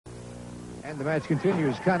And the match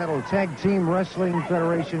continues. Continental Tag Team Wrestling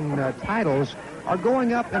Federation titles are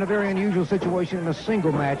going up in a very unusual situation in a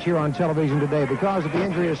single match here on television today. Because of the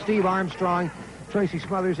injury of Steve Armstrong, Tracy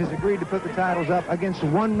Smothers has agreed to put the titles up against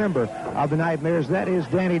one member of the Nightmares. That is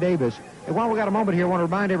Danny Davis. And while we got a moment here, I want to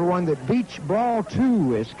remind everyone that Beach Brawl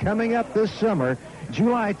 2 is coming up this summer,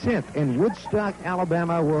 July 10th in Woodstock,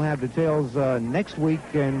 Alabama. We'll have details next week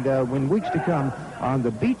and in weeks to come on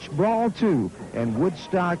the Beach Brawl 2 in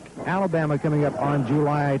Woodstock, Alabama, coming up on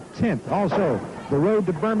July 10th. Also, the road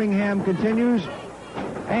to Birmingham continues,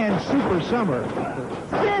 and Super Summer.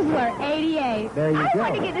 Sizzler 88. There you go.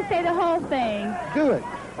 I want to get to say the whole thing. Do it.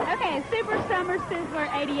 Okay, Super Summer Sizzler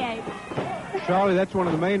 88. Charlie, that's one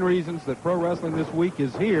of the main reasons that Pro Wrestling This Week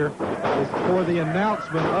is here, is for the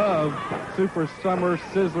announcement of Super Summer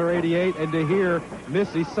Sizzler 88 and to hear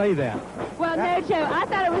Missy say that. Well, no, Joe, I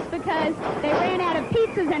thought it was because they ran out of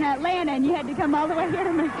pizzas in Atlanta and you had to come all the way here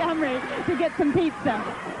to Montgomery to get some pizza.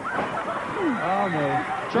 Oh, no.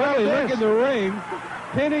 Charlie, look in the ring.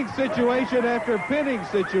 Pinning situation after pinning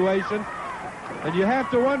situation. And you have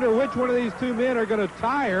to wonder which one of these two men are going to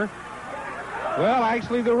tire. Well,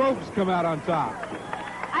 actually, the ropes come out on top.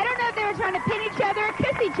 I don't know if they were trying to pin each other or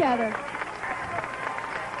kiss each other.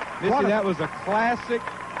 Missy, that was a classic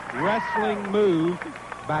wrestling move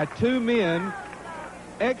by two men,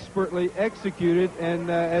 expertly executed, and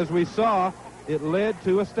as we saw, it led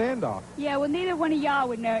to a standoff. Yeah, well, neither one of y'all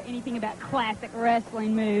would know anything about classic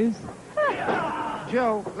wrestling moves.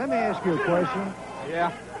 Joe, let me ask you a question.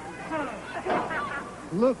 Yeah.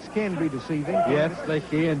 Looks can be deceiving. Yes, they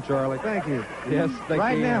can, Charlie. Thank you. Yes, they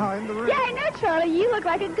right can. Now in the ring. Yeah, I know, Charlie. You look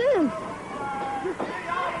like a goose.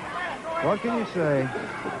 What can you say?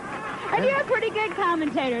 And you're a pretty good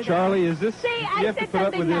commentator. Charlie, is this... See, you have to put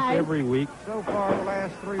up with this every week? So far, the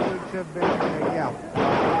last 3 weeks have been... yeah.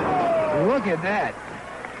 Look at that.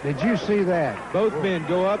 Did you see that? Both men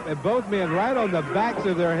go up, and both men right on the backs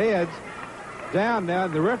of their heads. Down now.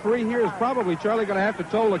 The referee here is probably, Charlie, going to have to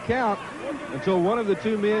toll a count until one of the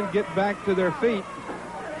two men get back to their feet.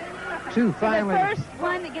 Finally. The first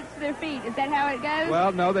one that gets to their feet, is that how it goes?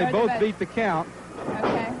 Well, no, they both beat the count.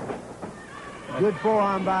 Okay. Good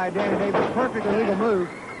forearm by Danny Davis. Perfectly legal move.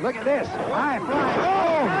 Look at this. High fly.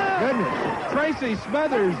 Oh, goodness. Tracy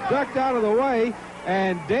Smothers ducked out of the way,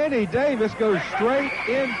 and Danny Davis goes straight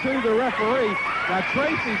into the referee. Now,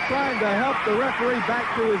 Tracy's trying to help the referee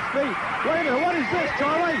back to his feet. Wait a minute, what is this,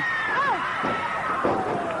 Charlie? Oh!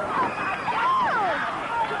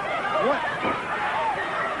 What?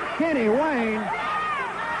 Kenny Wayne.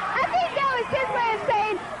 I think that was his way of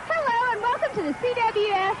saying, hello and welcome to the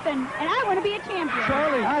CWF, and I want to be a champion.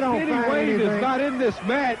 Charlie, I don't Kenny find Wayne anything. is not in this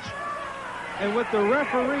match. And with the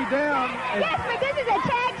referee down... Yes, but this is a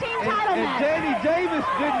tag team title and match. Danny Davis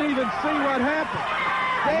didn't even see what happened.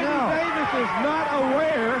 Danny Davis is not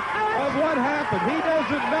aware of what happened. He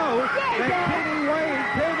doesn't know that Kenny Wayne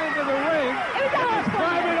came into the ring and is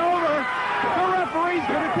climbing over. The referee's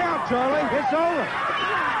going to count, Charlie. It's over.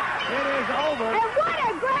 It is over. And what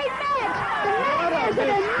a great match. The Nightmares with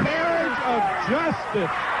a miscarriage of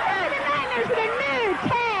justice. The Nightmares with a new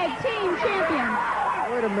tag team champion.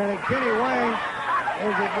 Wait a minute. Kenny Wayne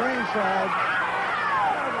is at ringside.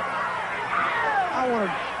 I want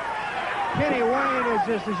to... Kenny Wayne is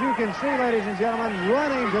just, as you can see, ladies and gentlemen,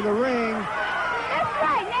 running to the ring. That's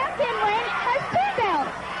right. Now Ken Wayne has 2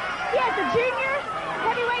 belts. He has the Junior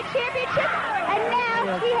Heavyweight Championship, and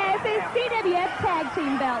now he has his CWF Tag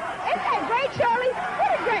Team belt. Isn't that great, Charlie?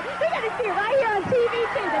 What a great... We got to see it right here on TV,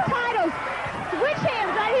 too. The titles switch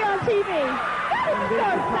hands right here on TV. That is so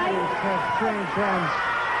exciting. Have changed hands.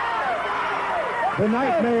 The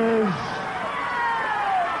Nightmares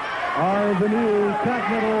are the new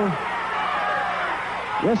Continental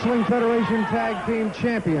Wrestling Federation Tag Team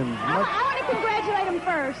Champions. I want to congratulate him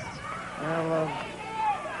first. Well,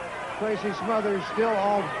 Tracy Smothers still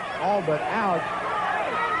all but out.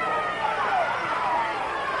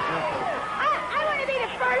 I want to be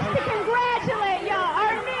the first to congratulate y'all,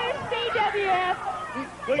 our new CWF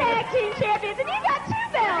Tag Team Champions, and you got 2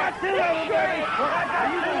 belts.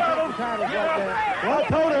 Well, I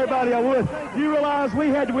told everybody I would. You realize we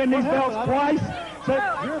had to win these belts twice? So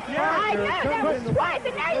I know, that was twice,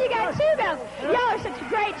 and now you got 2 belts. Y'all are such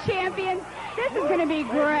great champions. This is going to be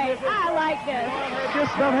great. I like this.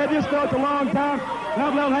 I've had this belt a long time, and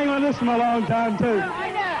I've been hanging on this one a long time, too.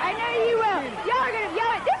 I know you will. Y'all are going to,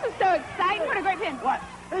 this is so exciting. What a great pin. What?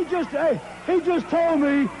 He just told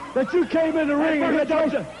me that you came in the ring and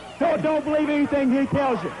don't believe anything he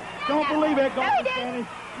tells you. Don't believe it. No, he didn't.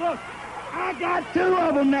 Look, I got 2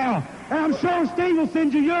 of them now, and I'm sure Steve will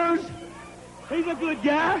send you yours. He's a good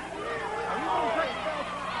guy.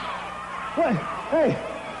 What? Hey,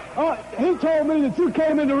 he told me that you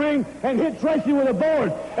came in the ring and hit Tracy with a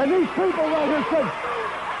board. And these people right here said,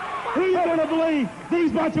 who's going to believe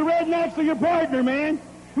these bunch of rednecks are your partner, man?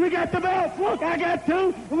 We got the belts. Look, I got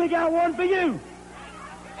 2, and we got 1 for you.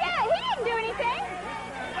 Yeah, he didn't do anything.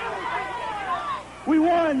 We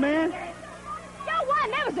won, man. Y'all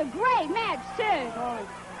won. That was a great match, too.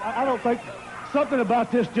 I don't think something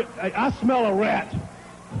about this. I smell a rat.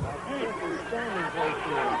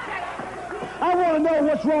 I want to know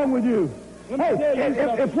what's wrong with you. Hey,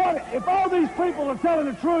 if all these people are telling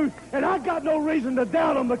the truth, and I got no reason to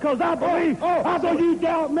doubt them because I believe. So you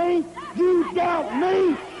doubt me? You doubt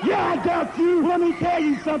me? Yeah, I doubt you. Let me tell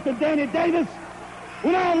you something, Danny Davis.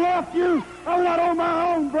 When I left you, I was out on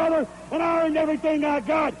my own, brother, and I earned everything I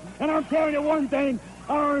got. And I'm telling you one thing,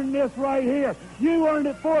 I earned this right here. You earned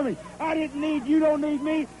it for me. I didn't need you, don't need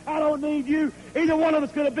me, I don't need you. Either one of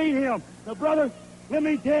us could have beat him. Now, brother, let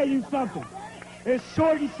me tell you something. It's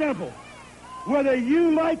short and simple. Whether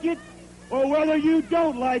you like it or whether you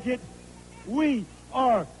don't like it, we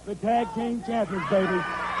are the tag team champions, baby.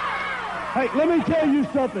 Hey, let me tell you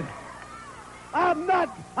something. I'm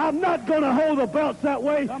not going to hold the belts that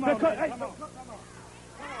way. Aren't they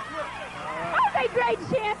great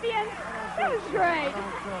champions? That was great.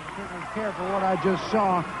 Taking care for what I just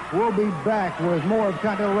saw. We'll be back with more of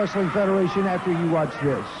Continental Wrestling Federation after you watch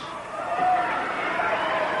this.